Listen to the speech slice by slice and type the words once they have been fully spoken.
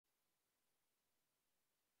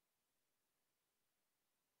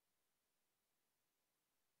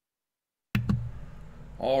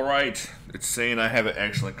All right, it's saying I have an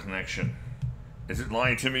excellent connection. Is it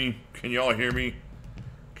lying to me? Can y'all hear me?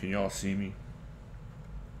 Can y'all see me?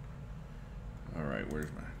 All right,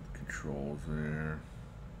 where's my controls there?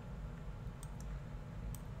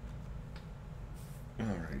 All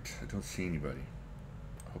right, I don't see anybody.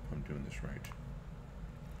 I hope I'm doing this right.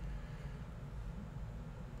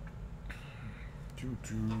 Maybe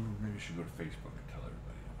I should go to Facebook and tell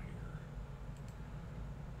everybody I'm here.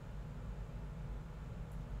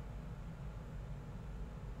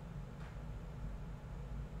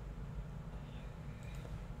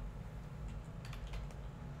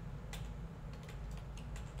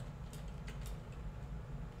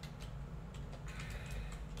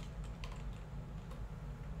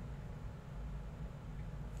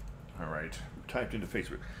 All right, typed into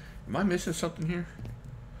Facebook. Am I missing something here?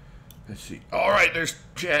 Let's see. All right, there's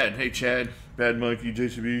Chad. Hey, Chad. Bad Monkey,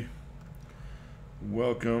 JCB.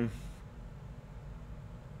 Welcome.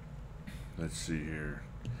 Let's see here.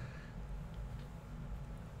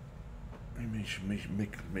 Maybe I should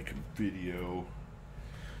make a video.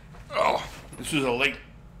 Oh, this was a late,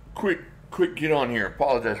 quick get on here.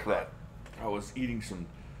 Apologize for that. I was eating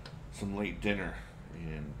some late dinner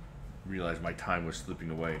and realized my time was slipping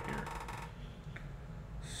away here.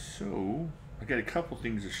 So I got a couple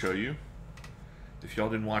things to show you. If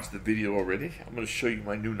y'all didn't watch the video already, I'm going to show you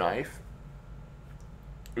my new knife.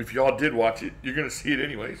 If y'all did watch it, you're going to see it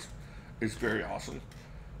anyways. It's very awesome.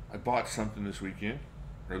 I bought something this weekend,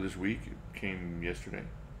 or this week. It came yesterday.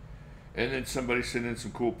 And then somebody sent in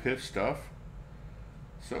some cool Piff stuff.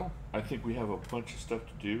 So I think we have a bunch of stuff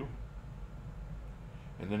to do.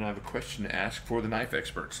 And then I have a question to ask for the knife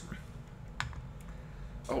experts.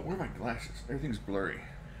 Oh, where are my glasses? Everything's blurry.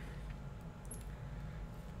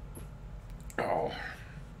 Oh.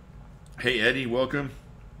 Hey, Eddie, welcome.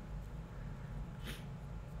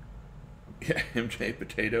 Yeah, MJ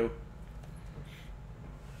Potato.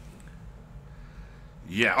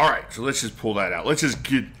 Yeah, all right, so let's just pull that out. Let's just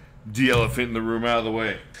get the elephant in the room out of the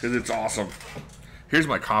way, because it's awesome. Here's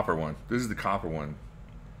my copper one. This is the copper one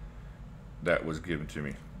that was given to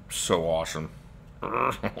me. So awesome.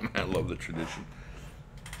 Oh, man, I love the tradition.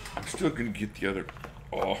 I'm still going to get the other.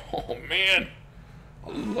 Oh, man. I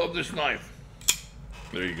love this knife.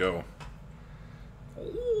 There you go.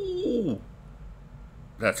 Oh,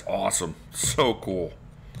 that's awesome. So cool.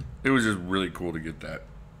 It was just really cool to get that.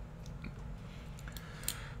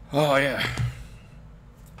 Oh, yeah.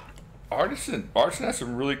 Artisan has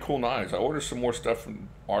some really cool knives. I ordered some more stuff from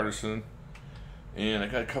Artisan. And I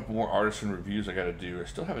got a couple more Artisan reviews I got to do. I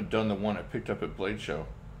still haven't done the one I picked up at Blade Show.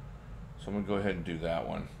 So I'm going to go ahead and do that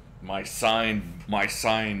one. My signed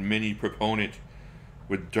mini proponent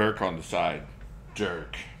with Dirk on the side.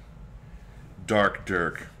 Dirk. Dark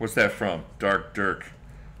Dirk. What's that from? Dark Dirk.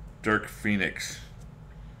 Dirk Phoenix.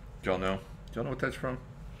 Do y'all know? Do y'all know what that's from?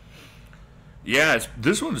 Yeah,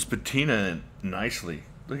 this one is patina nicely.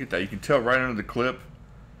 Look at that. You can tell right under the clip.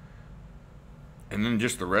 And then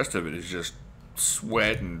just the rest of it is just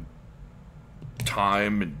sweat and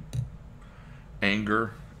time and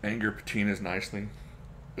anger. Anger patinas nicely.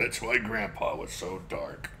 That's why Grandpa was so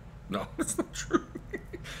dark. No, that's not true.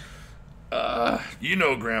 You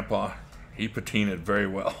know Grandpa. He patinaed very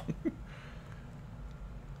well.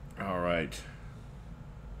 All right.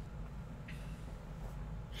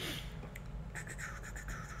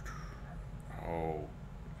 Oh.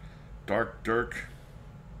 Dark Dirk.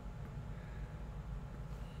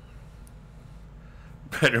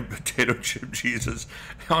 Better potato chip Jesus.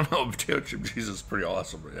 I don't know, potato chip Jesus is pretty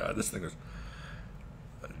awesome. But yeah, this thing was.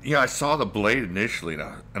 Yeah, I saw the blade initially,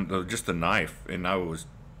 and just the knife, and I was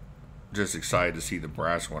just excited to see the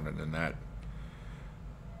brass one, and then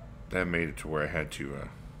that made it to where I had to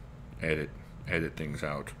edit things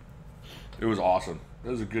out. It was awesome. It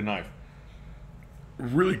was a good knife.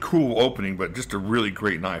 Really cool opening, but just a really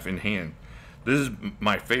great knife in hand. This is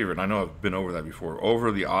my favorite. I know I've been over that before.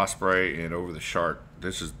 Over the Osprey and over the Shark.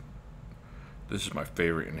 This is my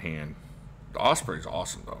favorite in hand. The Osprey is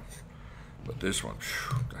awesome though, but this one,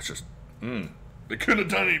 that's just they couldn't have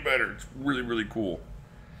done any better. It's really, really cool.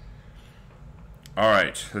 All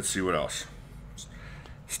right, let's see what else.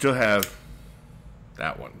 Still have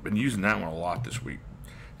that one. Been using that one a lot this week.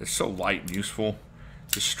 It's so light and useful.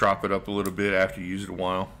 Just strop it up a little bit after you use it a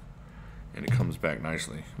while, and it comes back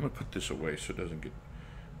nicely. I'm gonna put this away so it doesn't get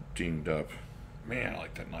dinged up. Man, I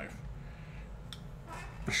like that knife.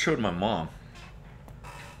 I showed my mom.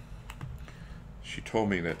 She told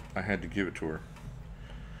me that I had to give it to her.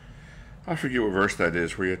 I forget what verse that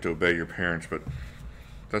is where you have to obey your parents, but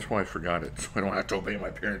that's why I forgot it. So I don't have to obey my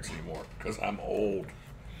parents anymore because I'm old.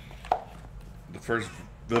 The first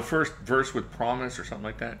the first verse with promise or something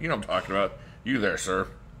like that. You know what I'm talking about. You there, sir.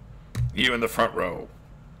 You in the front row.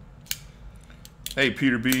 Hey,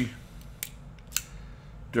 Peter B.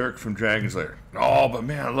 Dirk from Dragon's Lair. Oh, but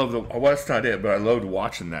man, I love the... Well, that's not it, but I loved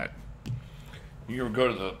watching that. You ever go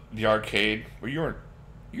to the arcade? Well, you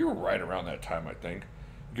were right around that time, I think.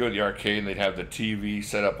 You go to the arcade and they'd have the TV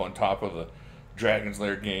set up on top of the Dragon's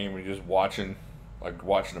Lair game and you're just watching, like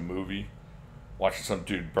watching a movie. Watching some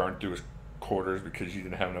dude burn through his quarters because you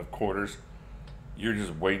didn't have enough quarters. You're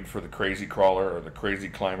just waiting for the crazy crawler or the crazy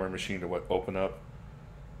climber machine to open up.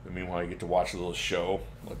 And meanwhile, you get to watch a little show.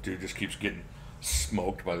 The dude just keeps getting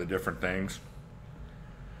smoked by the different things.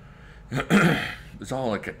 It's all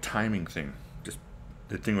like a timing thing. Just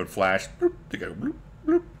the thing would flash. Bloop, they go bloop,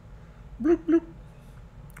 bloop, bloop, bloop.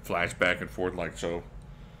 Flash back and forth like so.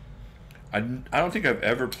 I don't think I've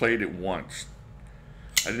ever played it once.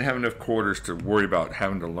 I didn't have enough quarters to worry about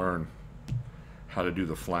having to learn how to do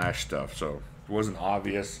the flash stuff, so it wasn't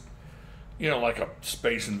obvious. You know, like a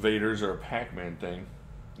Space Invaders or a Pac-Man thing.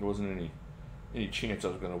 There wasn't any chance I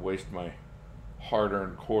was going to waste my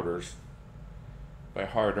hard-earned quarters. By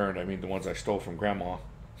hard-earned, I mean the ones I stole from Grandma.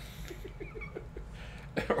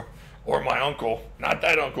 Or my uncle. Not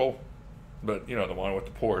that uncle, but, you know, the one with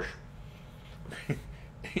the Porsche.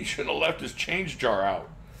 He should have left his change jar out.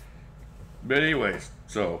 But anyways,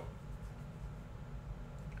 so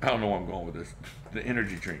I don't know where I'm going with this. The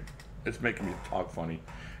energy drink. It's making me talk funny.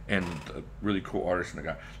 And the really cool artisan I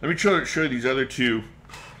got. Let me show you these other two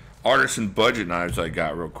artisan budget knives I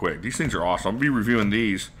got real quick. These things are awesome. I'm gonna be reviewing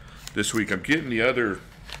these this week. I'm getting the other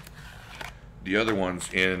ones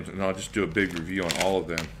in, and I'll just do a big review on all of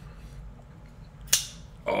them.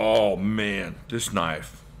 Oh man, this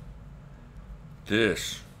knife.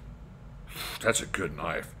 That's a good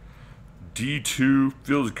knife. D2,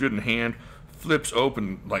 feels good in hand, flips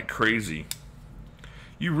open like crazy.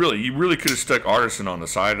 You really could have stuck artisan on the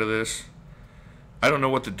side of this. I don't know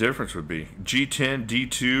what the difference would be. G10,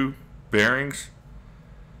 D2 bearings.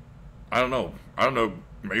 I don't know.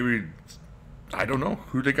 Maybe, I don't know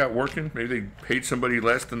who they got working. Maybe they paid somebody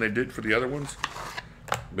less than they did for the other ones.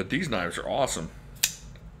 But these knives are awesome.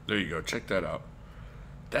 There you go. Check that out.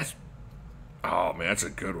 Oh man, that's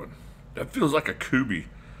a good one. That feels like a Kubi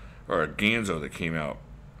or a Ganzo that came out.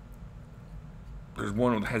 There's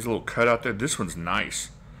one that has a little cutout there. This one's nice.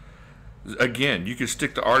 Again, you can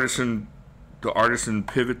stick the artisan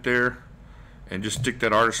pivot there and just stick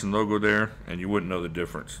that artisan logo there and you wouldn't know the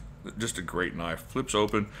difference. Just a great knife. Flips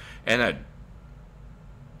open, and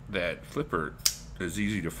that flipper is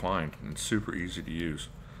easy to find and super easy to use.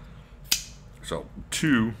 So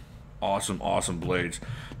two awesome blades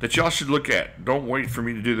that y'all should look at. Don't wait for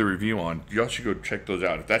me to do the review on. Y'all should go check those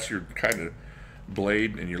out. If that's your kind of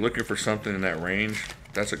blade and you're looking for something in that range,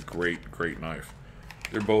 that's a great knife.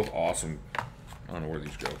 They're both awesome. I don't know where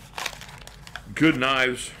these go. Good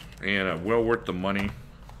knives and well worth the money.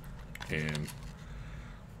 And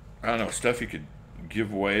I don't know, stuff you could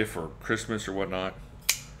give away for Christmas or whatnot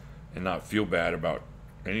and not feel bad about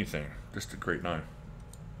anything. Just a great knife.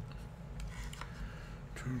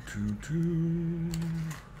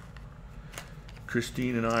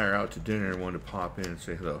 Christine and I are out to dinner and wanted to pop in and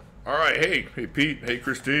say hello. All right, hey Pete, hey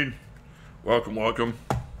Christine, welcome.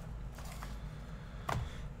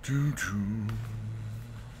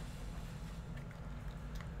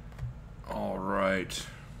 All right.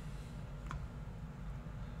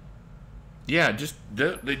 Yeah, just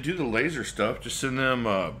they do the laser stuff. Just send them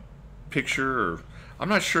a picture, or I'm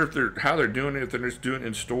not sure if how they're doing it. If they're just doing it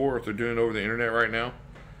in store, or if they're doing it over the internet right now.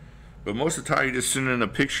 But most of the time, you just send in a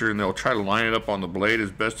picture, and they'll try to line it up on the blade as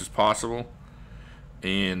best as possible,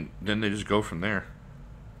 and then they just go from there.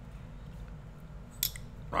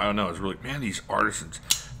 I don't know. It's really, man, these artisans.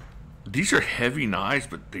 These are heavy knives,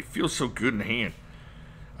 but they feel so good in hand.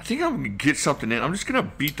 I think I'm going to get something in. I'm just going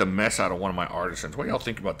to beat the mess out of one of my artisans. What do y'all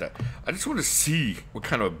think about that? I just want to see what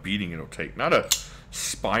kind of a beating it'll take. Not a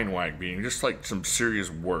spine whack beating, just like some serious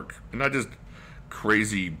work. And not just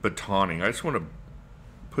crazy batoning. I just want to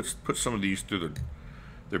put some of these through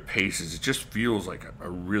their paces. It just feels like a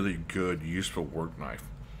really good, useful work knife.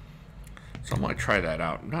 So I might try that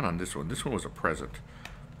out. Not on this one. This one was a present.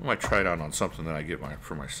 I might try it out on something that I get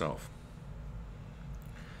for myself.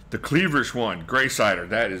 The cleavers one, Gray Cider,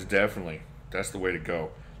 that's the way to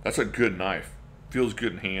go. That's a good knife. Feels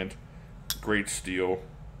good in hand. Great steel.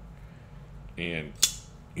 And,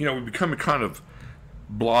 you know, we become kind of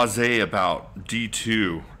blasé about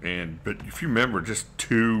D2. But if you remember, just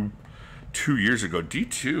two years ago,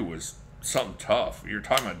 D2 was something tough. You're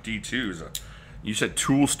talking about D2s. You said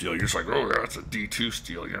tool steel. You're just like, oh, that's a D2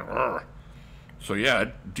 steel. You know, so yeah,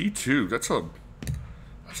 D2,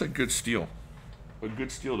 That's a good steel. A good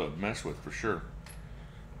steel to mess with for sure.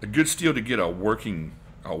 A good steel to get a working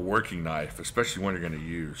knife, especially when you're going to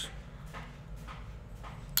use.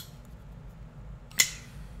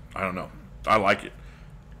 I don't know. I like it.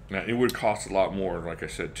 Now, it would cost a lot more, like I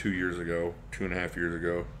said, 2 years ago, 2.5 years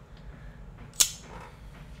ago.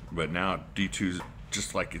 But now D2's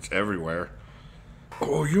just like it's everywhere.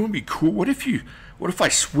 Oh, you know what'd be cool? What if I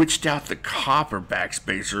switched out the copper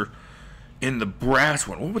backspacer in the brass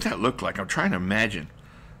one? What would that look like? I'm trying to imagine.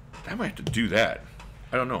 I might have to do that.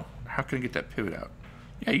 I don't know. How can I get that pivot out?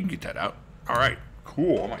 Yeah, you can get that out. All right,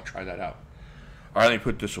 cool. I might try that out. All right, let me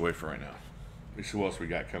put this away for right now. Let me see what else we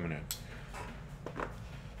got coming in.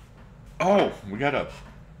 Oh, we got a...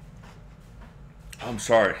 I'm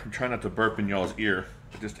sorry. I'm trying not to burp in y'all's ear.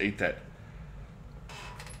 I just ate that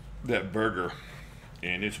burger,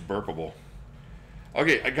 and it's burpable.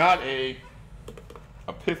 Okay, I got a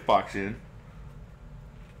piff box in.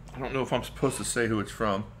 I don't know if I'm supposed to say who it's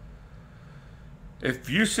from. If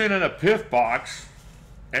you sent in a piff box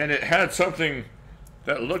and it had something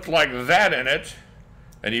that looked like that in it,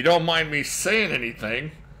 and you don't mind me saying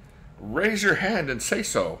anything, raise your hand and say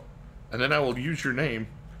so, and then I will use your name,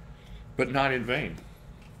 but not in vain.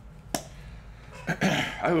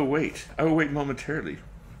 I will wait. I will wait momentarily.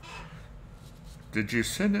 Did you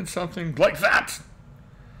send in something like that?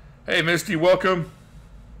 Hey, Misty, welcome.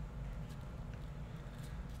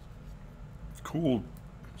 Cool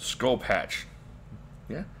skull patch.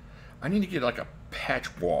 Yeah, I need to get like a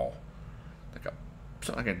patch wall,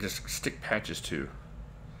 something I can just stick patches to.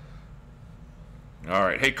 All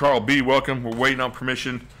right, hey Carl B, welcome. We're waiting on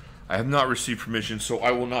permission. I have not received permission, so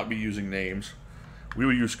I will not be using names. We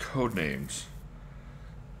will use code names,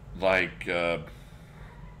 like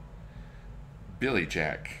Billy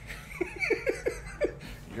Jack.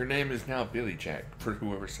 Your name is now Billy Jack for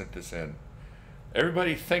whoever sent this in.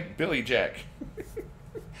 Everybody thank Billy Jack.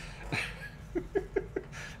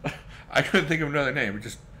 I couldn't think of another name.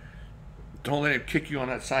 Just don't let him kick you on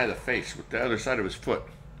that side of the face with the other side of his foot.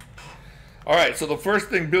 All right, so the first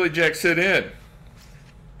thing Billy Jack sent in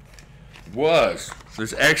was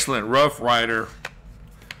this excellent Rough Rider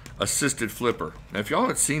assisted flipper. Now, if y'all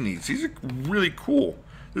haven't seen these are really cool.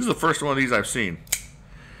 This is the first one of these I've seen.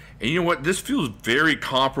 And you know what? This feels very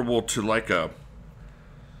comparable to like a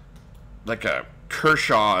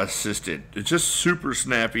Kershaw assisted. It's just super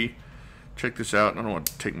snappy. Check this out. I don't want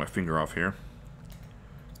to take my finger off here.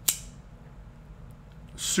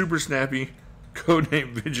 Super snappy.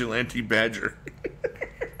 Codename Vigilante Badger.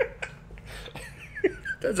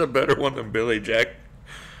 That's a better one than Billy Jack.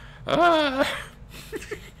 And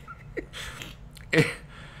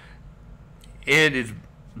it's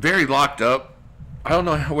very locked up. I don't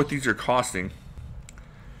know what these are costing,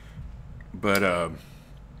 but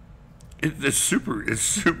it's super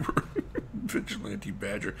Vigilante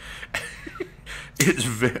Badger.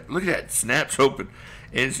 Look at that, it snaps open,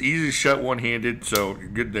 and it's easy to shut one-handed, so you're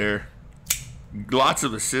good there. Lots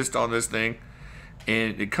of assist on this thing,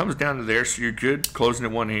 and it comes down to there, so you're good closing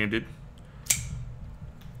it one-handed.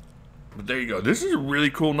 But there you go. This is a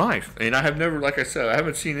really cool knife, and I have never, like I said, I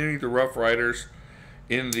haven't seen any of the Rough Riders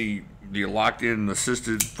in the locked-in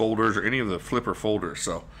assisted folders or any of the flipper folders.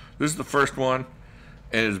 So this is the first one,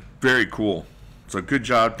 and it's very cool. So good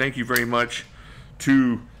job. Thank you very much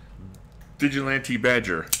to Vigilante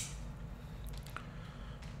Badger.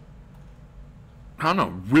 I don't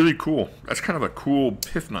know, really cool. That's kind of a cool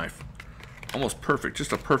piff knife. Almost perfect,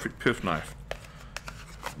 just a perfect piff knife.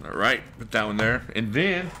 All right, put that one there. And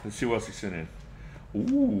then, let's see what else he sent in.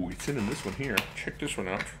 Ooh, he sent in this one here. Check this one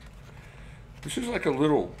out. This is like a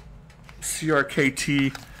little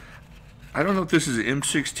CRKT. I don't know if this is an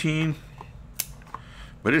M16,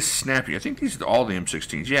 but it's snappy. I think these are all the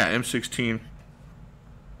M16s. Yeah, M16.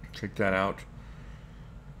 Check that out.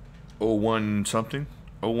 01 something.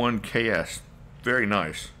 01 KS. Very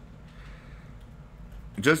nice.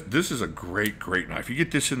 This is a great knife. You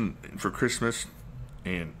get this in for Christmas,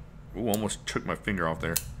 and almost took my finger off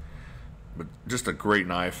there. But just a great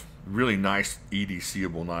knife. Really nice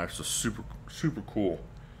EDCable knife. So super cool.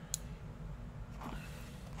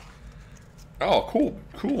 Oh,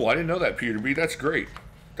 cool. I didn't know that, Peter B. That's great.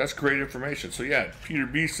 That's great information. So yeah, Peter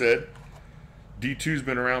B said D2's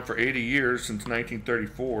been around for 80 years since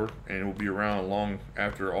 1934, and it will be around long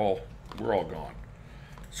after we're all gone.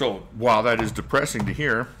 So while that is depressing to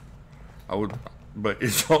hear, but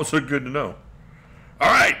it's also good to know.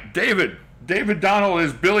 All right, David Donald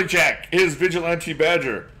is Billy Jack, is Vigilante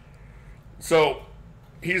Badger. So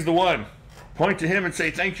he's the one. Point to him and say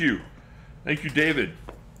thank you. Thank you, David.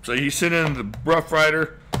 So he sent in the Rough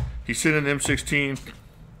Rider. He sent in the M16.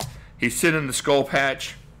 He sent in the skull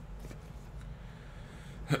patch.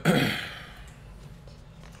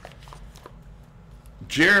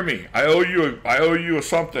 Jeremy, I owe you a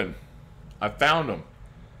something. I found them.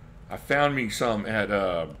 I found me some at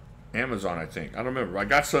Amazon, I think. I don't remember. I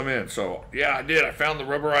got some in, so yeah, I did. I found the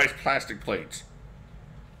rubberized plastic plates.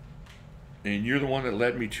 And you're the one that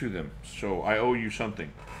led me to them, so I owe you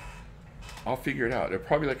something. I'll figure it out. They're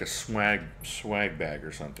probably like a swag bag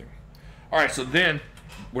or something. All right, so then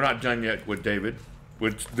we're not done yet with David,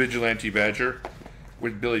 with Vigilante Badger,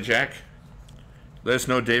 with Billy Jack. Let us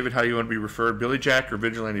know, David, how you want to be referred, Billy Jack or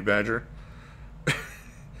Vigilante Badger.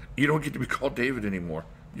 You don't get to be called David anymore.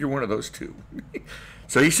 You're one of those two.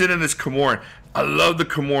 So he sent in this Camoran. I love the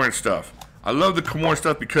Camoran stuff. I love the Camoran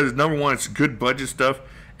stuff because, number one, it's good budget stuff,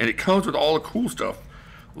 and it comes with all the cool stuff.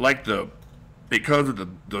 Like it comes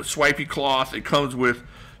with the swipey cloth, it comes with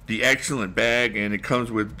the excellent bag, and it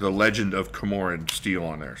comes with the Legend of Camoran steel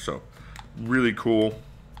on there. So, really cool.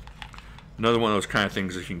 Another one of those kind of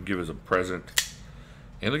things that you can give as a present.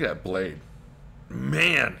 And look at that blade.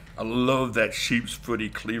 Man, I love that sheep's footy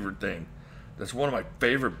cleaver thing. That's one of my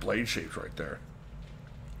favorite blade shapes right there.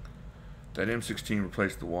 That M16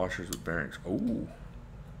 replaced the washers with bearings. Oh.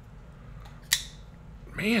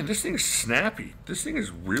 Man, this thing is snappy. This thing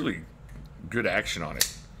is really good action on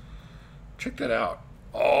it. Check that out.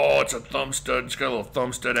 Oh, it's a thumb stud. It's got a little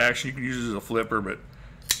thumb stud action. You can use it as a flipper, but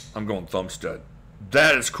I'm going thumb stud.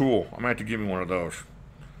 That is cool. I'm going to have to give me one of those.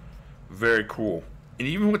 Very cool. And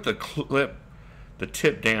even with the clip, the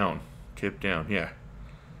tip down, yeah.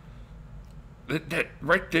 That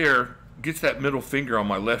right there gets that middle finger on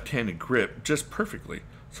my left-handed grip just perfectly.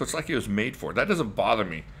 So it's like it was made for it. That doesn't bother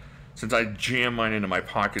me since I jam mine into my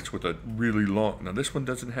pockets with a really long... Now this one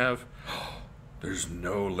doesn't have... There's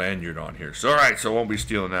no lanyard on here. So alright, so I won't be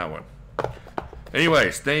stealing that one.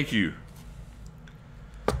 Anyways, thank you.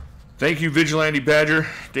 Thank you, Vigilante Badger.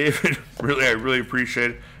 David, really, I really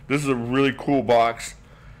appreciate it. This is a really cool box.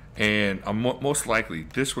 And I'm most likely,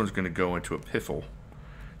 this one's going to go into a piffle.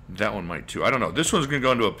 That one might too. I don't know. This one's going to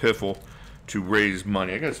go into a piffle to raise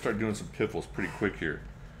money. I got to start doing some piffles pretty quick here,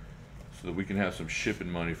 so that we can have some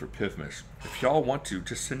shipping money for Piffmas. If y'all want to,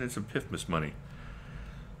 just send in some Piffmas money.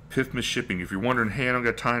 Piffmas shipping. If you're wondering, hey, I don't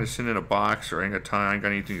got time to send in a box, or I ain't got time, I ain't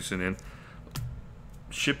got anything to send in.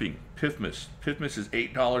 Shipping. Piffmas. Piffmas is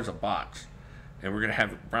 $8 a box. And we're going to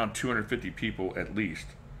have around 250 people at least.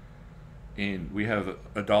 And we have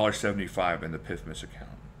 $1.75 in the Piffmas account.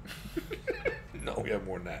 No, we have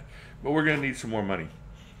more than that. But we're going to need some more money.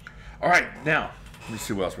 All right, now, let me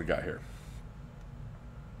see what else we got here.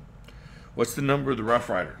 What's the number of the Rough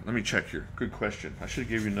Rider? Let me check here. Good question. I should have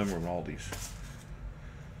gave you a number on all these.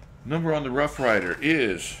 Number on the Rough Rider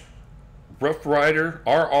is Rough Rider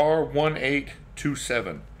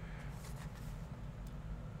RR1827.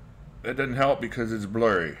 That doesn't help because it's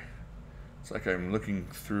blurry. It's like I'm looking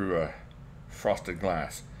through a frosted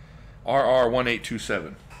glass.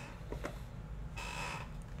 RR1827.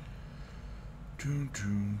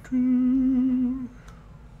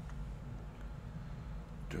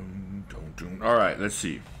 All right, let's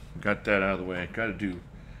see. Got that out of the way. Got a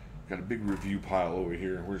big review pile over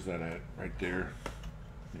here. Where's that at? Right there.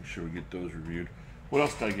 Make sure we get those reviewed. What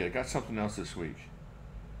else did I get? I got something else this week.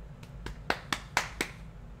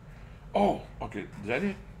 Oh, okay. Is that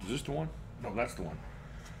it? Is this the one? No, that's the one.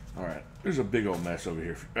 All right. There's a big old mess over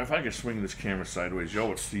here. If I could swing this camera sideways, y'all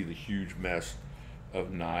would see the huge mess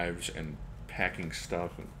of knives and packing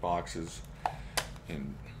stuff and boxes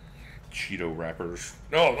and Cheeto wrappers.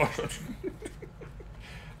 No,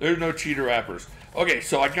 there's no Cheeto wrappers. Okay,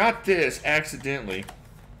 so I got this accidentally.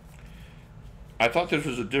 I thought this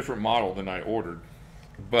was a different model than I ordered.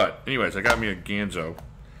 But anyways, I got me a Ganzo.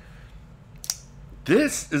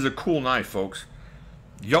 This is a cool knife, folks.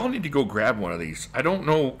 Y'all need to go grab one of these. I don't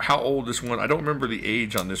know how old this one. I don't remember the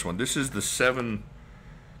age on this one. This is the FB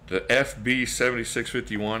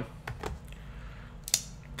 7651.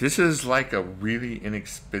 This is like a really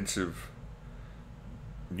inexpensive,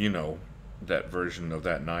 you know, that version of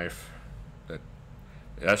that knife.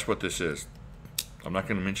 That's what this is. I'm not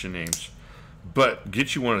going to mention names, but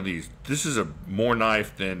get you one of these. This is a more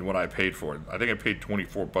knife than what I paid for it. I think I paid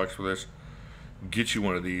 24 bucks for this. Get you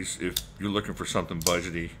one of these if you're looking for something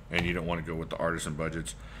budgety and you don't want to go with the artisan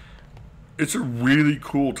budgets. It's a really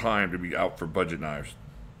cool time to be out for budget knives.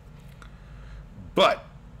 But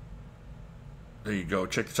there you go.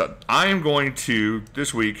 Check this out. I am going to,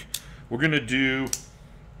 this week, we're going to do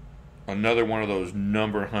another one of those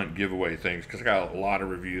number hunt giveaway things because I got a lot of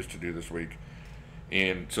reviews to do this week.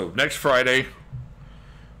 And so next Friday,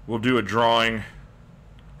 we'll do a drawing,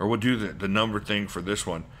 or we'll do the number thing for this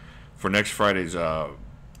one for next Friday's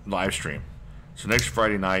live stream. So next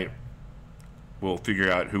Friday night, we'll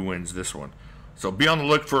figure out who wins this one. So be on the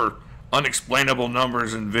look for unexplainable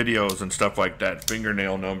numbers and videos and stuff like that.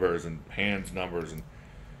 Fingernail numbers and hands numbers and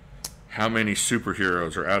how many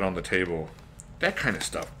superheroes are out on the table. That kind of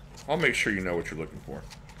stuff. I'll make sure you know what you're looking for.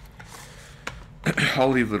 I'll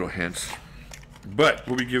leave little hints. But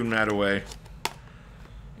we'll be giving that away.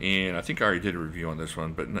 And I think I already did a review on this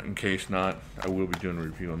one, but in case not, I will be doing a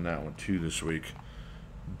review on that one too this week.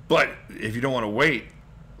 But if you don't want to wait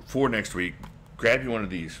for next week, grab you one of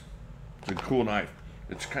these. It's a cool knife.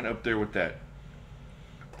 It's kind of up there with that,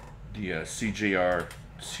 the CJRB,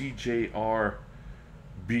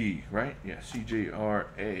 right? Yeah,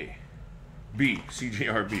 CJRB.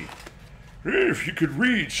 If you could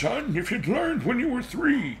read, son, if you'd learned when you were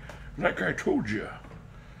 3, like I told you.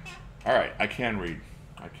 All right, I can read.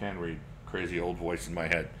 Crazy old voice in my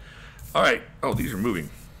head. All right. Oh, these are moving.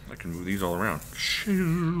 I can move these all around.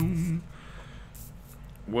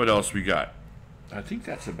 What else we got? I think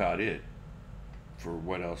that's about it for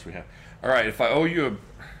what else we have. All right. If I owe you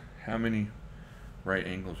how many right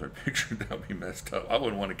angles are pictured, that would be messed up. I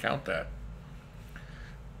wouldn't want to count that.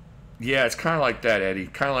 Yeah, it's kind of like that, Eddie.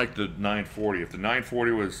 Kind of like the 940. If the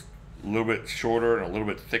 940 was a little bit shorter and a little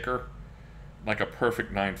bit thicker, like a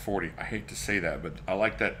perfect 940. I hate to say that, but I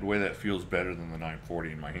like that, the way that feels better than the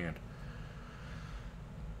 940 in my hand.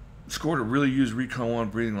 Scored a really used Recon 1,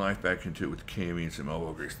 breathing life back into it with the KME and some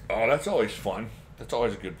elbow grease. Oh, that's always fun. That's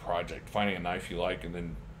always a good project. Finding a knife you like and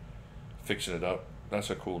then fixing it up.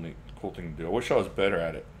 That's a cool thing to do. I wish I was better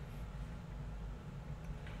at it.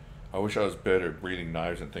 I wish I was better at breathing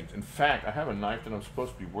knives and things. In fact, I have a knife that I'm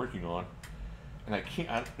supposed to be working on, and I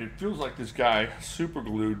can't. It feels like this guy super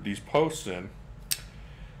glued these posts in,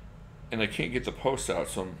 and I can't get the posts out,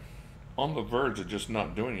 so I'm on the verge of just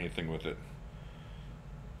not doing anything with it.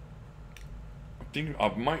 I'm thinking I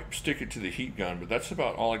might stick it to the heat gun, but that's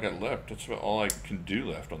about all I got left. That's about all I can do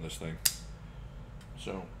left on this thing.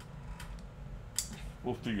 So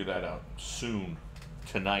we'll figure that out soon,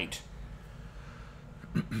 tonight.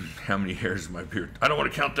 How many hairs in my beard? I don't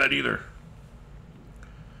want to count that either.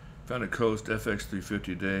 Found a Coast FX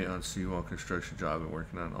 350 a day on seawall construction job and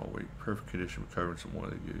working on all week. Perfect condition, recovering some more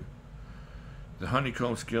than you. The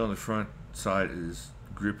honeycomb scale on the front side is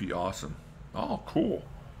grippy awesome. Oh, cool.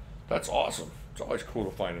 That's awesome. It's always cool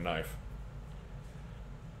to find a knife.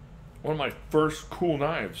 One of my first cool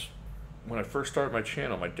knives, when I first started my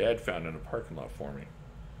channel, my dad found in a parking lot for me.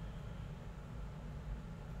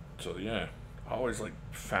 So yeah, I always like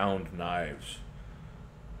found knives.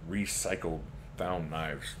 Recycled found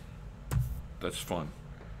knives. That's fun.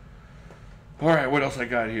 All right, what else I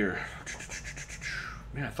got here?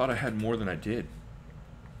 Man, I thought I had more than I did.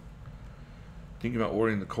 Thinking about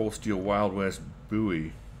ordering the Cold Steel Wild West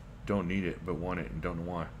Bowie. Don't need it, but want it and don't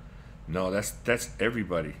know why. No, that's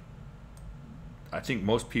everybody. I think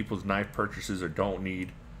most people's knife purchases are don't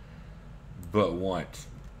need, but want.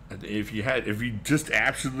 If you just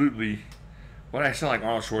absolutely, what I sound like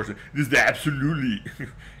Arnold Schwarzenegger, just absolutely.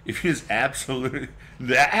 If you just absolutely,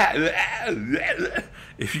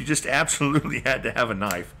 if you just absolutely had to have a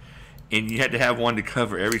knife, and you had to have one to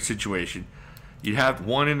cover every situation, you'd have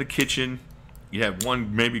one in the kitchen, you'd have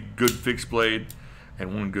one maybe good fixed blade,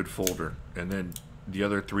 and one good folder, and then the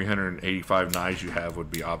other 385 knives you have would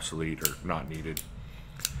be obsolete or not needed.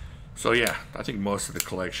 So yeah, I think most of the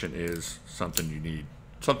collection is something you need,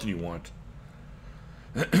 something you want.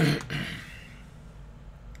 Got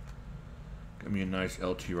me a nice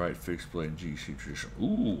LT Wright fixed blade GC traditional.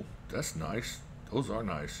 Ooh, that's nice. Those are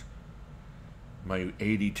nice. My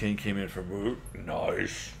AD10 came in from Woot.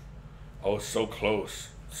 Nice. I was so close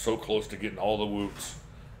to getting all the Woots,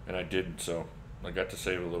 and I didn't. So I got to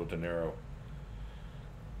save a little dinero.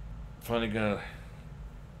 Finally gonna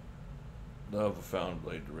love a found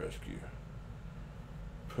blade to rescue.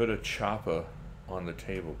 Put a chopper on the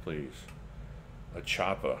table, please. A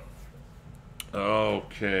chopper.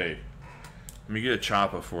 Okay. Let me get a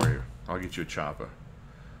chopper for you. I'll get you a chopper.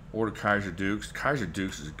 Order Kaiser Dukes. Kaiser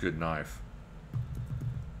Dukes is a good knife.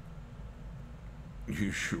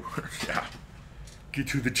 You sure? Yeah. Get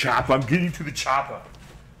to the chopper. I'm getting to the chopper.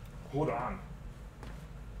 Hold on.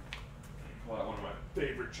 Pull out one of my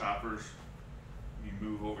favorite choppers. You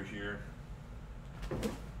move over here.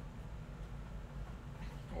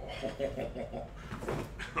 Oh,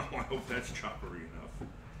 I hope that's choppery enough.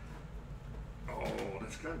 Oh,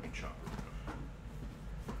 that's gotta be chopper enough.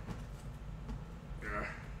 Yeah.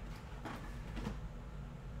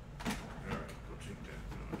 Alright, go take that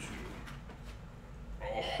down too.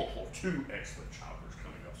 Oh, 2 excellent choppers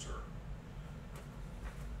coming up, sir.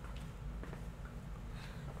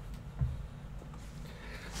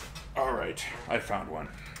 Alright, I found one.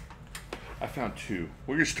 I found two.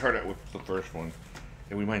 We're gonna start out with the first one,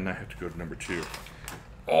 and we might not have to go to number two.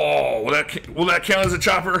 Oh, will that count as a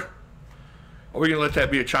chopper? Are we gonna let that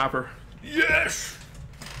be a chopper? Yes.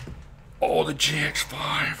 Oh, the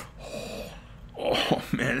GX5. Oh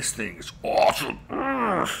man, this thing is awesome.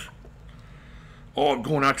 Ugh. Oh, I'm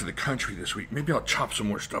going out to the country this week. Maybe I'll chop some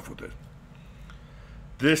more stuff with it.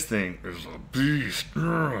 This thing is a beast.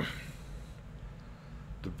 Ugh.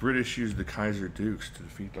 The British used the Kaiser Dukes to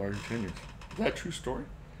defeat the Argentinians. Is that a true story?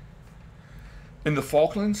 In the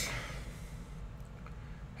Falklands?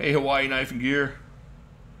 Hey, Hawaii Knife and Gear.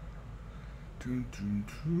 Dun, dun,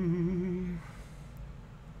 dun.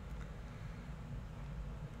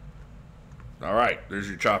 All right, there's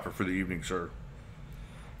your chopper for the evening, sir.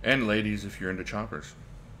 And ladies, if you're into choppers.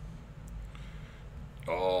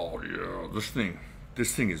 Oh yeah, this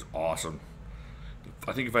thing is awesome.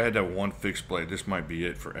 I think if I had to have one fixed blade, this might be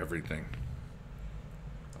it for everything.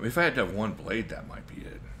 I mean, if I had to have one blade, that might be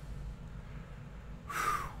it.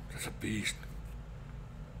 Whew, that's a beast.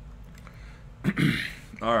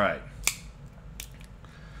 All right.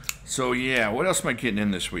 So yeah, what else am I getting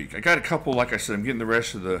in this week? I got a couple, like I said, I'm getting the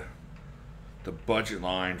rest of the budget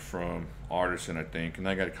line from Artisan, I think, and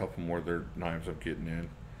I got a couple more of their knives I'm getting in.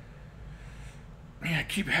 Man, I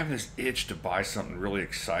keep having this itch to buy something really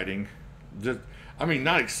exciting. I mean,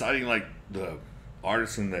 not exciting like the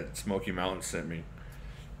Artisan that Smoky Mountain sent me,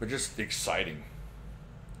 but just exciting.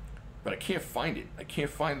 But I can't find it. I can't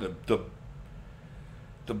find the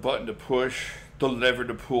button to push, the lever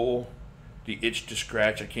to pull, the itch to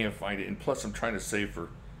scratch. I can't find it. And plus, I'm trying to save for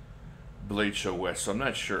Blade Show West, so I'm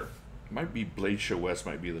not sure. It might be Blade Show West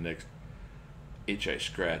might be the next itch I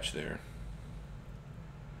scratch there.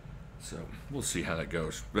 So we'll see how that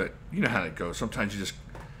goes. But you know how that goes. Sometimes you're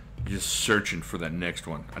just searching for that next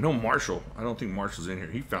one. I know Marshall. I don't think Marshall's in here.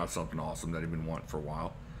 He found something awesome that he'd been wanting for a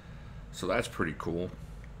while. So that's pretty cool.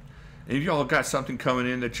 And if y'all got something coming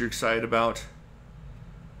in that you're excited about,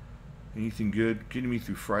 anything good, getting me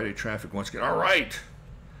through Friday traffic once again. All right.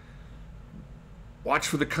 Watch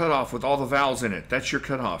for the cutoff with all the vowels in it. That's your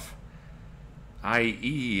cutoff. We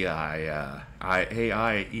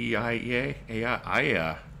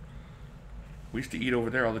used to eat over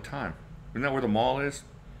there all the time. Isn't that where the mall is?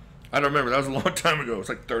 I don't remember. That was a long time ago. It's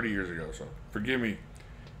like 30 years ago. So forgive me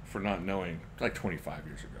for not knowing. It's like 25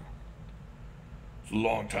 years ago. It's a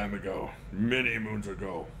long time ago. Many moons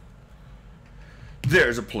ago.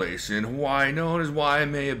 There's a place in Hawaii known as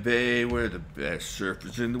Waimea Bay where the best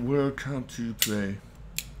surfers in the world come to play.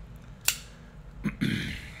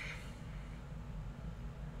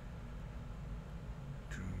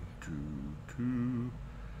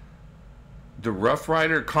 The Rough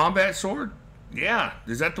Rider combat sword? Yeah.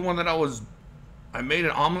 Is that the one that I made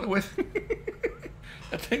an omelet with?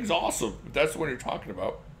 That thing's awesome. If that's what you're talking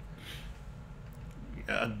about.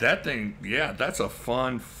 That thing, yeah, that's a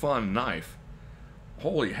fun knife.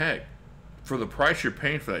 Holy heck. For the price you're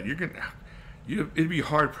paying for that, it'd be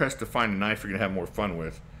hard pressed to find a knife you're gonna have more fun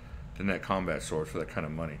with than that combat sword for that kind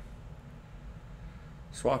of money.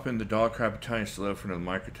 Swap in the dog crab Italian stiletto for another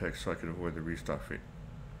Microtech so I could avoid the restock fee.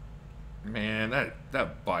 Man,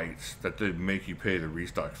 that bites that they make you pay the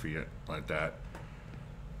restock fee like that.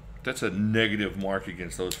 That's a negative mark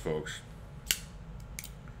against those folks.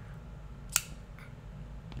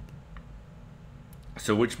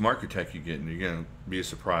 So which Microtech you getting? You're gonna be a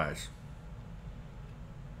surprise.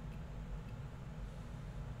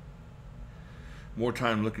 More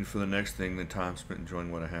time looking for the next thing than time spent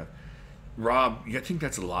enjoying what I have. Rob, I think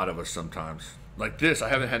that's a lot of us sometimes. Like this, I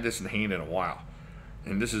haven't had this in hand in a while.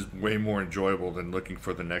 And this is way more enjoyable than looking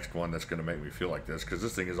for the next one that's going to make me feel like this, because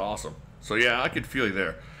this thing is awesome. So yeah, I could feel you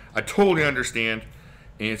there. I totally understand.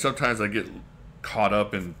 And sometimes I get caught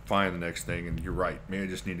up in finding the next thing, and you're right. Maybe I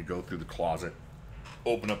just need to go through the closet,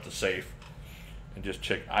 open up the safe, and just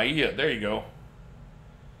check. Yeah, there you go.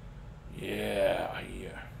 Yeah,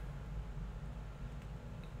 yeah.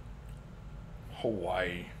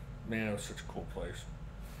 Hawaii. Man, it was such a cool place.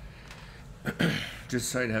 Just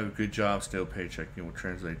decided to have a good job, stale paycheck, and will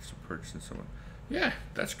translate to purchasing someone. Yeah,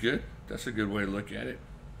 that's good. That's a good way to look at it.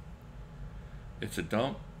 It's a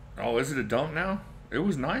dump. Oh, is it a dump now? It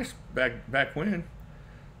was nice back when.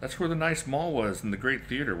 That's where the nice mall was and the great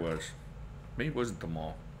theater was. Maybe it wasn't the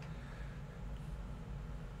mall.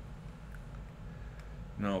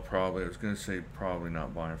 No, probably. I was going to say probably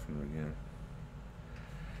not buying from them again.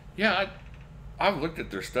 Yeah, I've looked at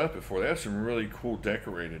their stuff before. They have some really cool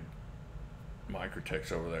decorated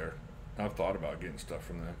Microtechs over there. I've thought about getting stuff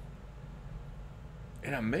from them.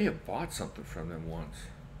 And I may have bought something from them once.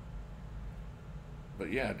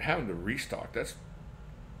 But yeah, having to restock, that's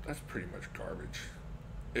pretty much garbage.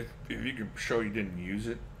 if you can show you didn't use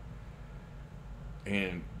it,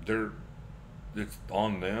 and it's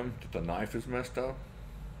on them that the knife is messed up,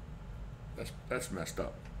 that's messed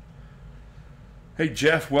up. Hey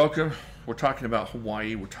Jeff, welcome. We're talking about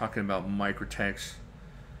Hawaii, we're talking about Microtex,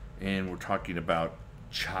 and we're talking about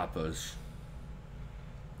choppas.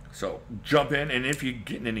 So jump in, and if you're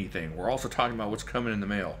getting anything, we're also talking about what's coming in the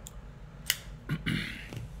mail.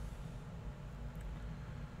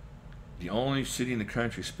 The only city in the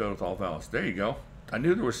country spelled with all vowels. There you go. I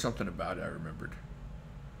knew there was something about it I remembered.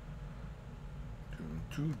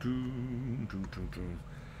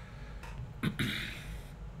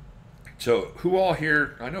 So, who all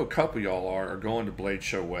here, I know a couple of y'all are going to Blade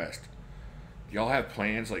Show West. Do y'all have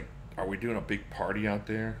plans? Like, are we doing a big party out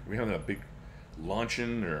there? Are we having a big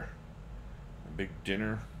luncheon or a big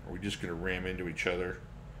dinner? Or are we just going to ram into each other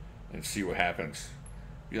and see what happens?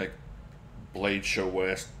 Be like Blade Show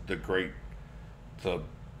West, the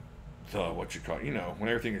what you call it, you know, when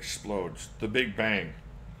everything explodes, the Big Bang,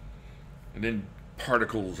 and then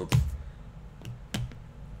particles of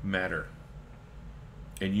matter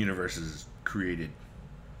and universes created.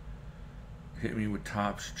 Hit me with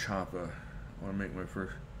Tops Chopper. I want to make my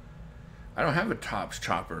first. I don't have a Tops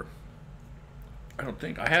chopper. I don't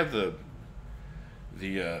think I have the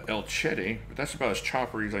El Chete, but that's about as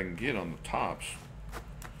choppery as I can get on the Tops.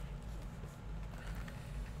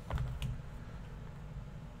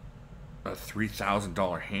 A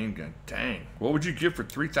 $3,000 handgun. Dang. What would you give for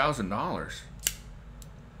 $3,000?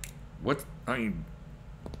 What? I mean,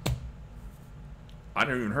 I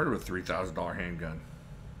never even heard of a $3,000 handgun.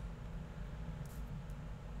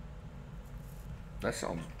 That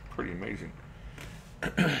sounds pretty amazing.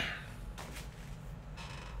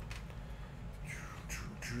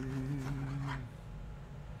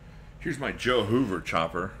 Here's my Joe Hoover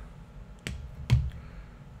chopper.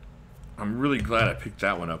 I'm really glad I picked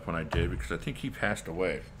that one up when I did, because I think he passed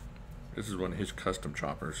away. This is one of his custom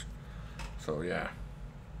choppers. So yeah,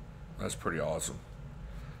 that's pretty awesome.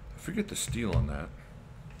 I forget the steel on that.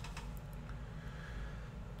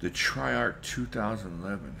 The Triarch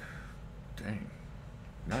 2011. Dang.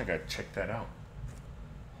 Now I gotta check that out.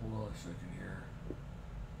 Hold on a second here.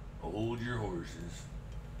 Hold your horses.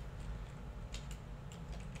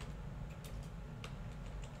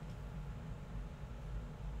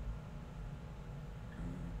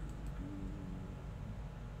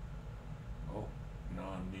 Oh, no,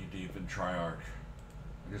 I'm knee deep in Triarch.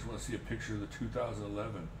 I just want to see a picture of the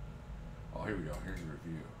 2011. Oh, here we go. Here's a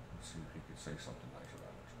review. Let's see if he can say something nice about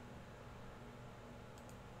it.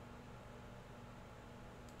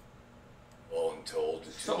 Well, I'm told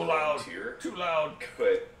it's so loud. Too loud.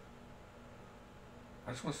 But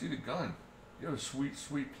I just want to see the gun. You have a sweet,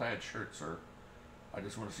 sweet plaid shirt, sir. I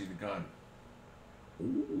just want to see the gun.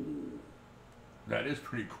 Ooh, that is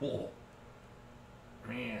pretty cool.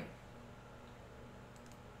 Man.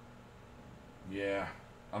 Yeah,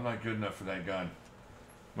 I'm not good enough for that gun.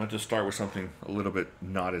 I'm going to start with something a little bit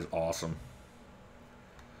not as awesome.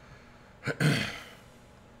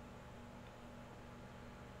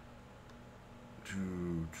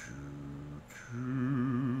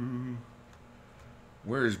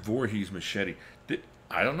 Where is Voorhees machete?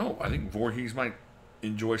 I don't know. I think Voorhees might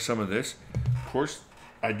enjoy some of this. Of course,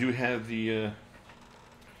 I do have the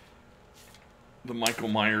Michael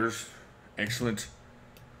Myers excellent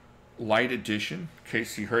light edition, in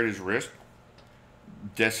case he hurt his wrist,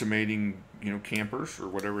 decimating, you know, campers or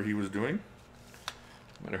whatever he was doing.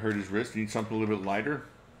 Might have hurt his wrist. Need something a little bit lighter.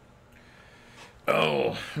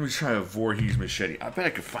 Oh, let me try a Voorhees machete. I bet I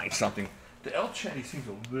could find something. The El Chete seems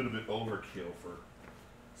a little bit overkill for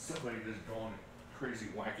somebody that's going crazy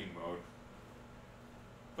whacking mode.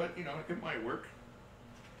 But, you know, it might work.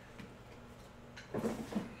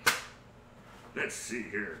 Let's see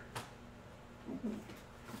here. Ooh.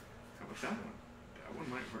 How about that one? That one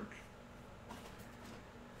might work.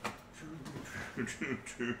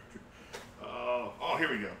 Oh, here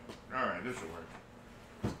we go. All right, this will work.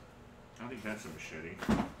 I think that's a machete.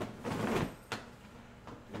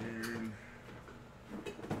 And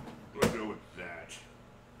we'll go with that.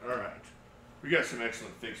 All right. We got some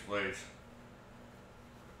excellent fixed blades.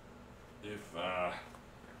 If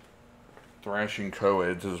thrashing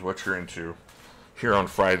co-eds is what you're into here on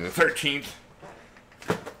Friday the 13th,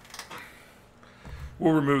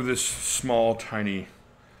 we'll remove this small, tiny,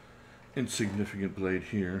 insignificant blade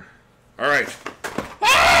here. All right.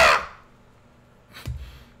 Ah!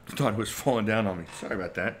 Thought it was falling down on me. Sorry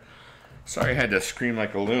about that. Sorry I had to scream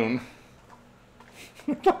like a loon.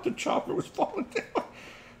 I thought the chopper was falling down.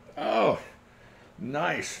 Oh,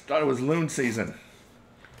 nice. Thought it was loon season.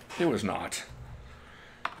 It was not.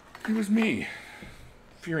 It was me.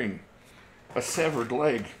 fearing a severed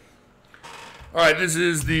leg. Alright, this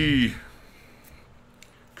is the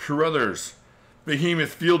Carruthers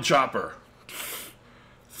Behemoth Field Chopper.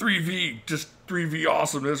 3V, just 3V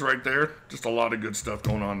awesomeness right there. Just a lot of good stuff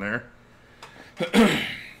going on there.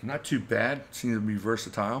 Not too bad. Seems to be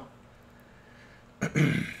versatile.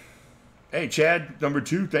 Hey, Chad, number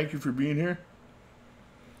 2, thank you for being here.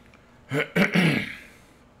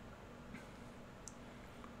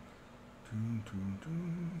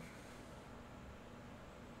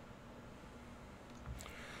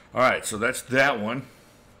 Alright, so that's that one.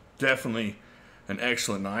 Definitely an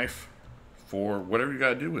excellent knife for whatever you got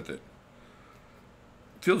to do with it.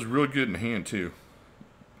 Feels real good in hand, too.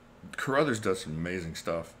 Carruthers does some amazing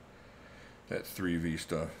stuff. That 3V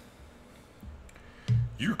stuff.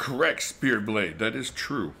 You're correct, Spirit Blade. That is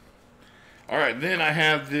true. Alright, then I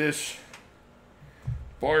have this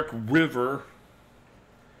Bark River.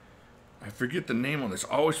 I forget the name on this.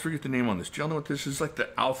 I always forget the name on this. Do y'all know what this is? Like the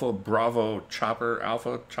Alpha Bravo Chopper.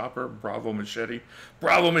 Alpha Chopper. Bravo Machete.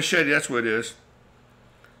 Bravo Machete, that's what it is.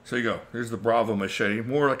 So you go. Here's the Bravo Machete.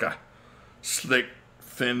 More like a slick,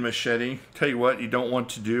 thin machete. Tell you what you don't want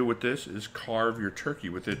to do with this is carve your turkey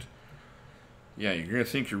with it. Yeah, you're going to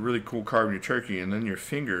think you're really cool carving your turkey, and then your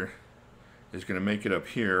finger is going to make it up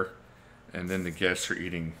here, and then the guests are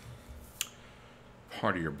eating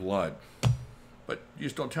part of your blood. But you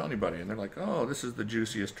just don't tell anybody, and they're like, oh, this is the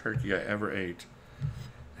juiciest turkey I ever ate.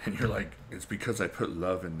 And you're like, it's because I put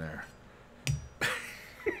love in there.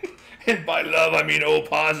 And by love, I mean O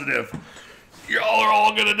positive. Y'all are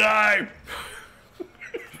all gonna die.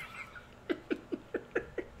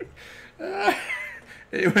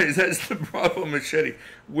 Anyways, that's the Bravo Machete,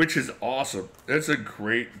 which is awesome. That's a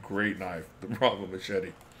great, great knife, the Bravo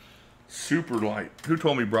Machete. Super light. Who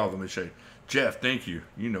told me Bravo Machete? Jeff, thank you.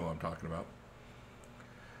 You know what I'm talking about.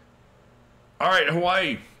 Alright,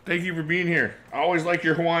 Hawaii, thank you for being here. I always like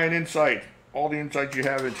your Hawaiian insight. All the insight you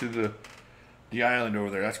have into the island over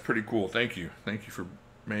there. That's pretty cool. Thank you. Thank you for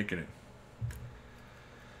making it.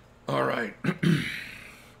 Alright.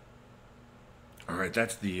 Alright,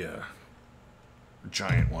 that's the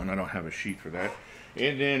giant one. I don't have a sheet for that.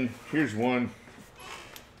 And then here's one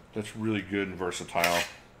that's really good and versatile.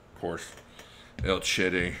 Of course, El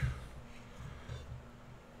Chede.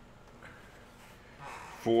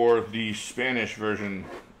 For the Spanish version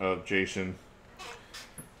of Jason,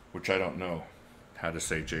 which I don't know how to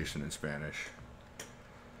say Jason in Spanish.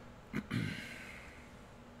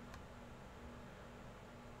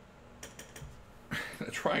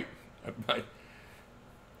 That's right.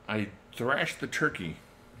 I thrashed the turkey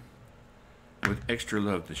with extra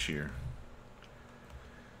love this year.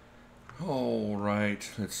 All right,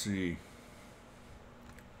 let's see.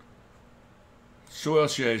 So what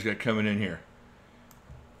else you guys got coming in here?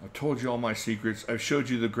 I've told you all my secrets. I've showed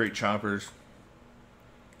you the great choppers.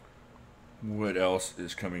 What else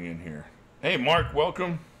is coming in here? Hey, Mark,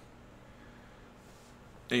 welcome.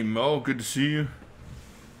 Hey, Mo, good to see you.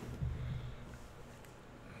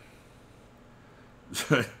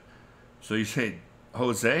 So you say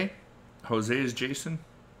Jose? Jose is Jason?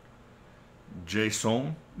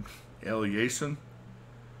 Jason? El Jason?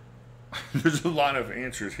 There's a lot of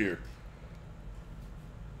answers here.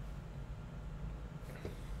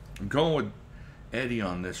 I'm going with Eddie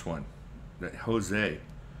on this one. That Jose.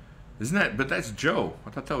 Isn't that, but that's Joe.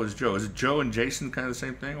 I thought that was Joe. Is it Joe and Jason kind of the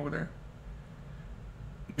same thing over there?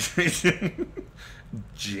 Jason?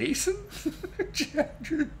 Jason?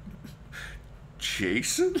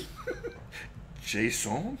 Jason?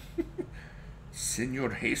 Jason?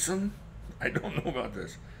 Senor Jason? I don't know about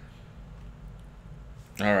this.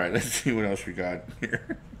 Alright, let's see what else we got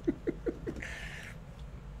here.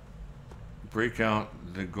 Break out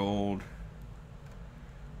the gold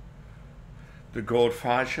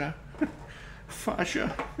fascia.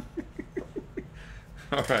 Fascia.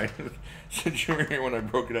 Alright. Since you were here when I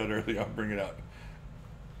broke it out early, I'll bring it out.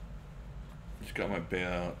 Just got my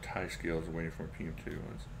belt, tie scales, waiting for my PM2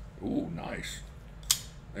 ones. Ooh, nice.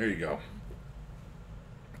 There you go.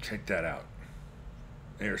 Check that out.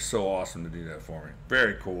 They are so awesome to do that for me.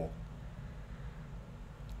 Very cool.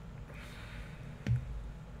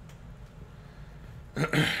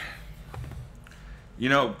 You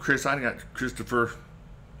know, Chris, I got Christopher.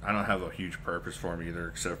 I don't have a huge purpose for him either,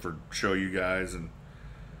 except for show you guys and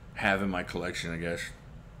have in my collection, I guess.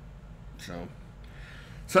 So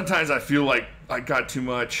sometimes I feel like I got too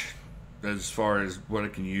much as far as what I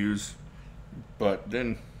can use, but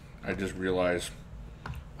then I just realize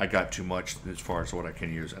I got too much as far as what I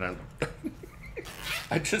can use, and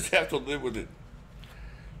I just have to live with it.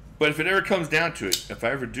 But if it ever comes down to it, if I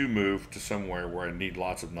ever do move to somewhere where I need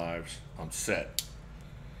lots of knives on set,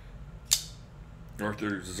 or if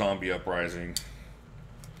there's a zombie uprising,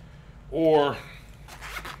 or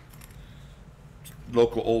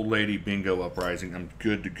local old lady bingo uprising, I'm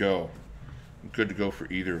good to go. I'm good to go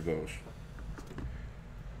for either of those.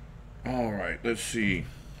 All right, let's see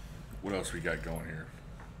what else we got going here.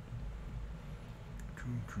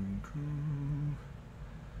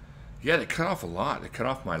 Yeah, they cut off a lot. They cut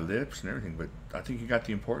off my lips and everything, but I think you got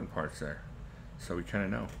the important parts there, so we kind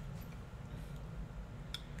of know.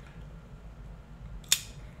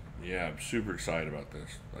 Yeah, I'm super excited about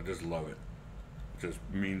this. I just love it. It just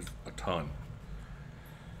means a ton.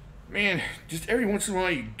 Man, just every once in a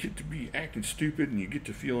while you get to be acting stupid and you get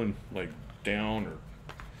to feeling like down, or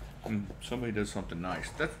when somebody does something nice.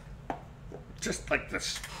 That's just like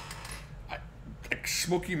this. Like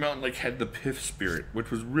Smoky Mountain Lake had the Piff spirit,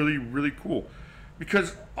 which was really, really cool.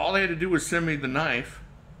 Because all they had to do was send me the knife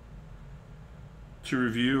to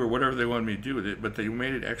review or whatever they wanted me to do with it, but they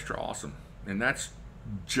made it extra awesome. And that's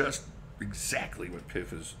just exactly what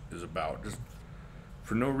Piff is about. Just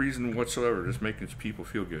for no reason whatsoever, just making people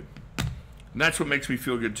feel good. And that's what makes me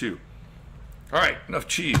feel good too. Alright, enough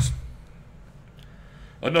cheese.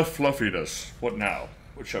 Enough fluffiness. What now?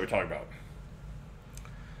 What shall we talk about?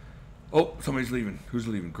 Oh, somebody's leaving. Who's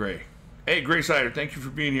leaving? Gray. Hey, Gray Cider, thank you for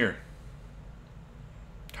being here.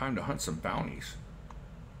 Time to hunt some bounties.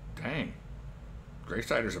 Dang. Gray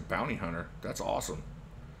Cider's a bounty hunter. That's awesome.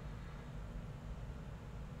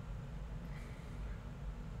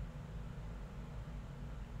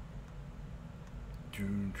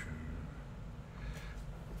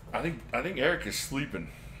 I think Eric is sleeping.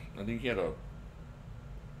 I think he had a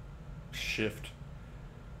shift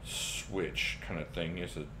switch kind of thing. He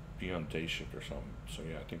has to be on day shift or something. So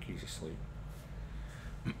yeah, I think he's asleep.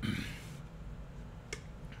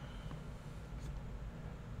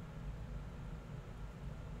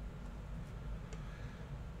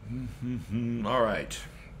 All right.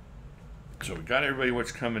 So we got everybody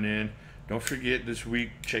what's coming in. Don't forget this week,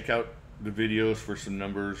 check out the videos for some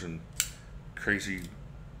numbers and crazy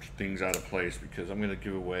things out of place, because I'm gonna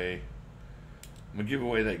give away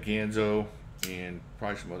that Ganzo and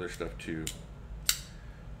probably some other stuff too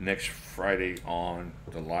next Friday on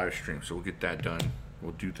the live stream. So we'll get that done.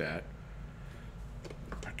 We'll do that.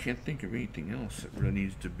 I can't think of anything else that really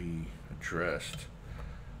needs to be addressed.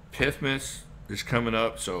 Piffmas is coming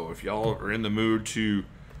up, so if y'all are in the mood to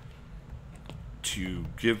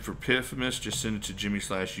give for Piffmas, just send it to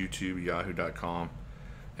jimislashyoutube yahoo.com,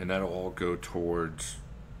 and that'll all go towards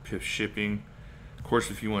Piff shipping. Of course,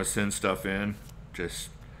 if you want to send stuff in, just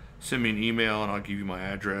send me an email and I'll give you my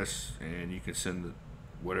address, and you can send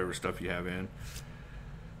whatever stuff you have in.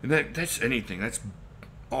 And that's anything. That's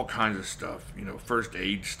all kinds of stuff. You know, first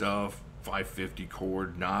aid stuff, 550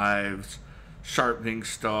 cord, knives, sharpening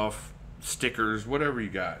stuff, stickers, whatever you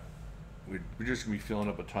got. We're just gonna be filling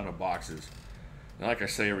up a ton of boxes. And like I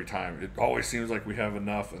say every time, it always seems like we have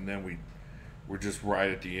enough, and then we're just right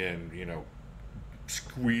at the end, you know,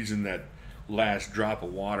 squeezing that last drop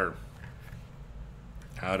of water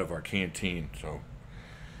out of our canteen. So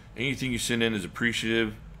anything you send in is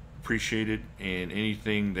appreciated, and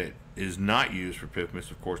anything that is not used for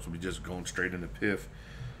Piffmas, of course, will be just going straight into Piff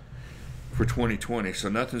for 2020. So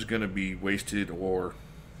nothing's going to be wasted or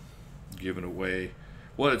given away.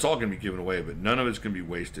 Well, it's all going to be given away, but none of it's going to be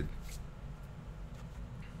wasted.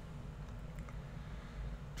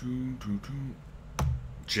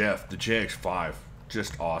 Jeff, the JX5,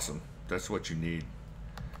 just awesome. That's what you need.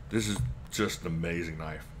 This is just an amazing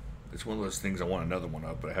knife. It's one of those things I want another one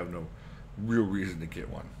of, but I have no real reason to get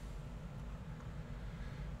one.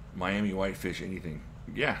 Miami whitefish, anything.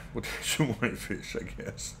 Yeah, we'll take some whitefish, I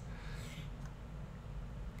guess.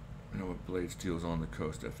 I know what blade steel is on the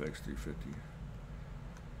Coast FX 350.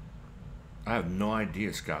 I have no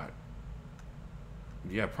idea, Scott.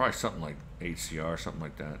 Yeah, probably something like HCR, something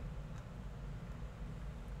like that.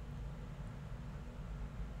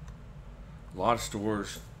 A lot of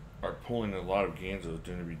stores are pulling a lot of Ganzos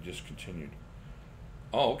going to be discontinued.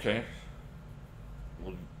 Oh, okay.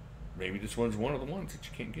 Well, maybe this one's one of the ones that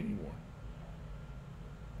you can't get anymore.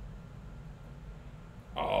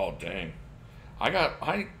 Oh, dang.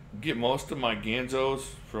 I get most of my Ganzos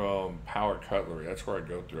from Power Cutlery. That's where I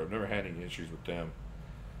go through. I've never had any issues with them.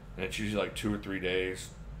 And it's usually like 2 or 3 days.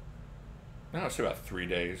 No, I'd say about 3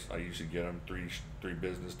 days. I usually get them three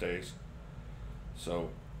business days. So,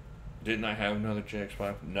 didn't I have another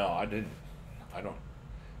JX5? No, I didn't. I don't.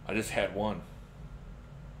 I just had one.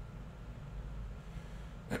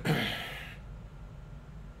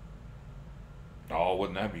 Oh,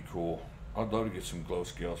 wouldn't that be cool? I'd love to get some glow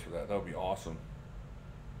scales for that. That would be awesome.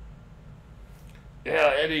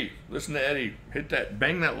 Yeah, Eddie. Listen to Eddie. Hit that.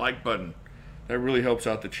 Bang that like button. That really helps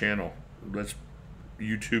out the channel. Lets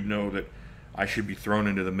YouTube know that I should be thrown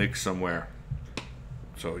into the mix somewhere.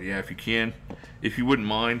 So yeah, if you can, if you wouldn't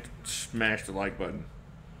mind, smash the like button.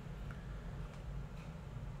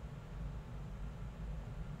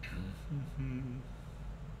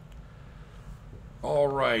 All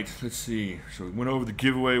right, let's see. So we went over the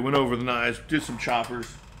giveaway, went over the knives, did some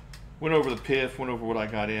choppers, went over the piff, went over what I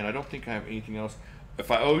got in. I don't think I have anything else.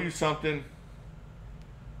 If I owe you something,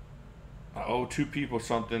 I owe 2 people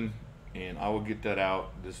something, and I will get that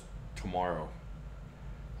out this tomorrow.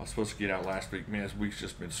 I was supposed to get out last week. Man, this week's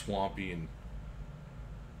just been swampy, and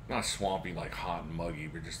not swampy like hot and muggy,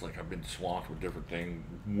 but just like I've been swamped with different things,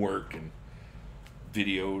 work and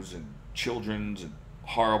videos and children's and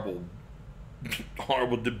horrible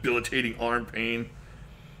debilitating arm pain.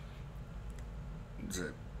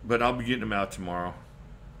 But I'll be getting them out tomorrow.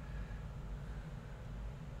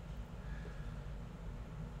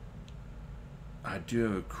 I do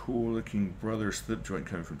have a cool looking brother slip joint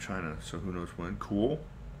coming from China, so who knows when. Cool.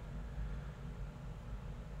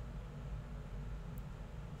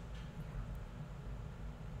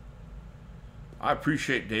 I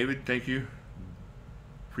appreciate David, thank you.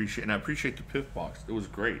 And I appreciate the piff box. It was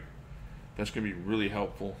great. That's gonna be really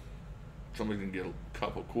helpful. Somebody can get a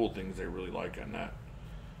couple cool things they really like on that.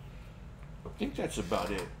 I think that's about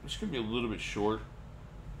it. It's gonna be a little bit short,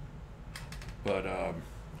 but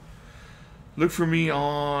look for me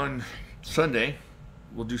on Sunday.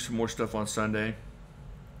 We'll do some more stuff on Sunday,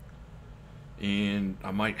 and I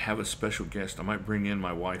might have a special guest. I might bring in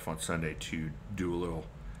my wife on Sunday to do a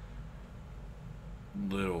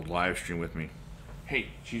little live stream with me. Hey,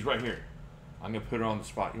 she's right here. I'm gonna put her on the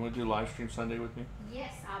spot. You want to do a live stream Sunday with me?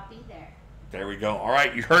 Yes, I'll be there. There we go. All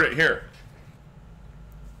right, you heard it here.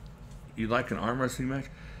 You like an arm wrestling match?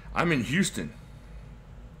 I'm in Houston,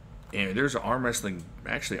 and there's an arm wrestling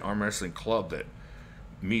club that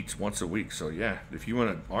meets once a week. So yeah, if you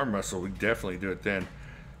want to arm wrestle, we can definitely do it then.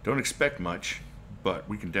 Don't expect much, but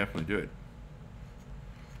we can definitely do it.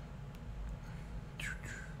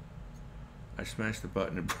 I smashed the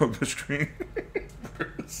button and broke the screen.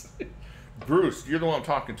 Bruce, you're the one I'm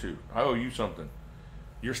talking to. I owe you something.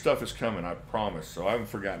 Your stuff is coming, I promise. So I haven't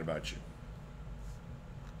forgotten about you.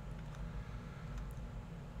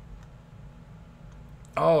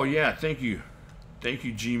 Oh yeah, thank you,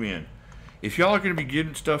 G-Man. If y'all are gonna be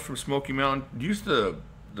getting stuff from Smoky Mountain, use the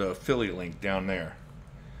affiliate link down there,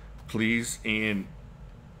 please. And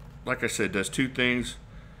like I said, does 2 things: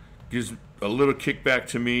 gives a little kickback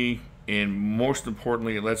to me, and most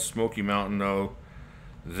importantly, it lets Smoky Mountain know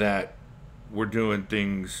that we're doing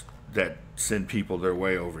things that send people their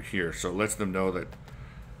way over here. So it lets them know that,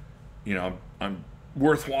 you know, I'm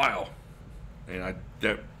worthwhile, and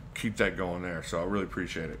keep that going there. So I really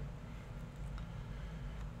appreciate it.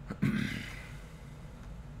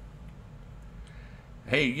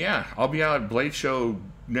 Hey, yeah, I'll be out at Blade Show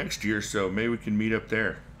next year, so maybe we can meet up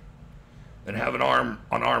there and have an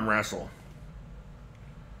arm wrestle.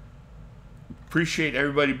 Appreciate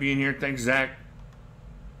everybody being here. Thanks, Zach.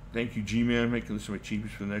 Thank you, G-Man, making this my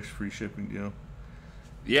cheapest for the next free shipping deal.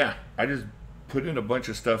 Yeah, I just put in a bunch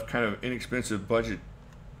of stuff, kind of inexpensive budget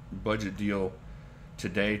deal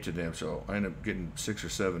today to them, so I ended up getting 6 or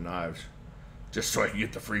 7 knives just so I can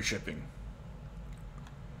get the free shipping.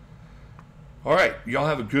 All right, y'all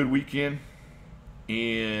have a good weekend,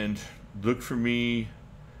 and look for me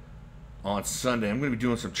on Sunday. I'm going to be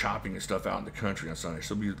doing some chopping and stuff out in the country on Sunday,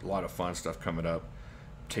 so there'll be a lot of fun stuff coming up.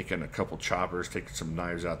 Taking a couple choppers, taking some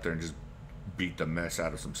knives out there, and just beat the mess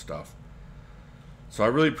out of some stuff. So I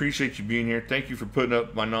really appreciate you being here. Thank you for putting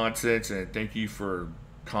up my nonsense, and thank you for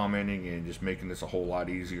commenting and just making this a whole lot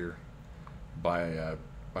easier by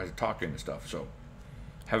talking and stuff. So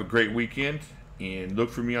have a great weekend, and look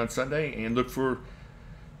for me on Sunday, and look for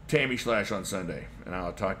Tammy Slash on Sunday, and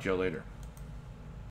I'll talk to y'all later.